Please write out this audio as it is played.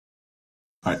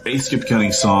Alright, 8 skip counting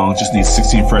song, just needs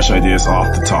 16 fresh ideas off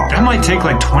the top. That might take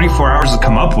like 24 hours to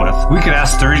come up with. We could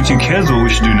ask 32 kids what we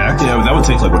should do next. Yeah, but that would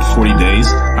take like, 40 days?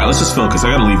 Alright, let's just focus.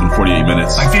 I gotta leave in 48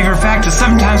 minutes. My favorite fact is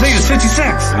 7 times 8 is 56.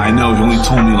 I know, you only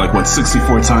told me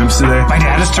 64 times today. My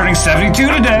dad is turning 72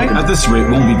 today. At this rate,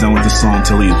 we won't be done with this song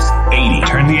until he's 80.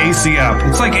 Turn the AC up.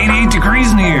 It's like 88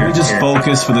 degrees in here. Just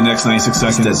focus for the next 96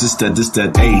 seconds. This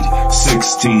that 8,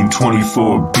 16,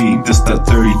 24 beat. This that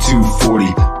 32, 40,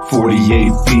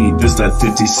 48 beat. This that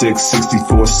 56,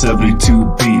 64,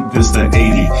 72 beat. This that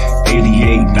 80,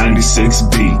 88, 96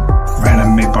 beat.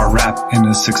 Random 8-bar rap in a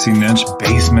 16-inch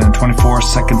basement.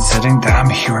 24-second sitting down,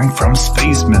 I'm hearing from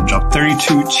spacemen. Drop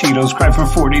 32 Cheetos, cry for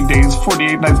 40 days,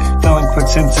 48 nights. Fell in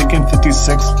quicksand, sinking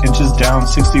 56 inches down.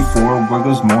 64, where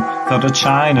goes more? Fell to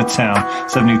Chinatown.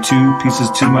 72 pieces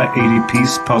to my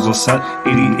 80-piece puzzle set.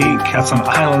 88 cats on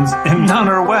islands, and none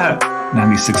are wet.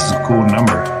 96 is a cool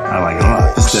number. I like it a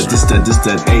lot. This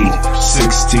that 8,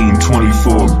 16,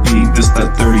 24 beat. This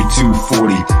that 32,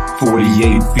 40,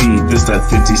 48 beat. This that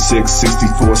 56,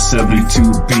 64,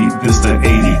 72 beat. This that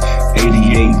 80,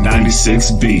 88,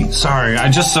 96 beat. Sorry,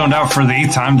 I just zoned out for the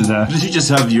 8th time today. Did you just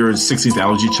have your 16th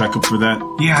allergy checkup for that?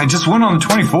 Yeah, I just went on the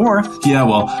 24th. Yeah,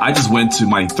 well, I just went to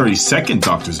my 32nd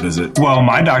doctor's visit. Well,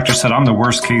 my doctor said I'm the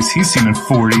worst case he's seen in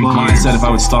 40 years. Mine said if I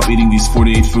would stop eating these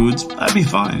 48 foods, I'd be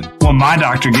fine. Well, my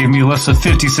doctor gave me a list of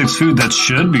 56 food that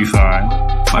should be fine.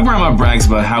 My grandma brags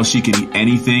about how she can eat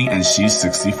anything and she's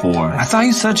 64. I thought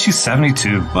you said she's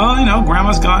 72. Well,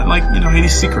 grandma's got 80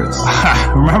 secrets.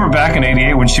 Remember back in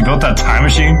 88 when she built that time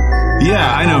machine?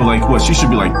 Yeah, I know, she should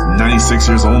be 96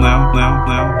 years old now.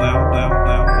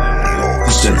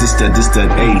 This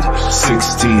that 8,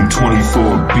 16,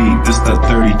 24 beat. This that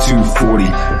 32, 40,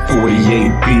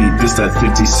 48 beat. This that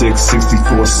 56,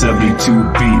 64, 72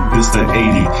 beat. This that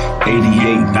 80,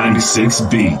 88, 96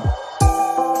 beat.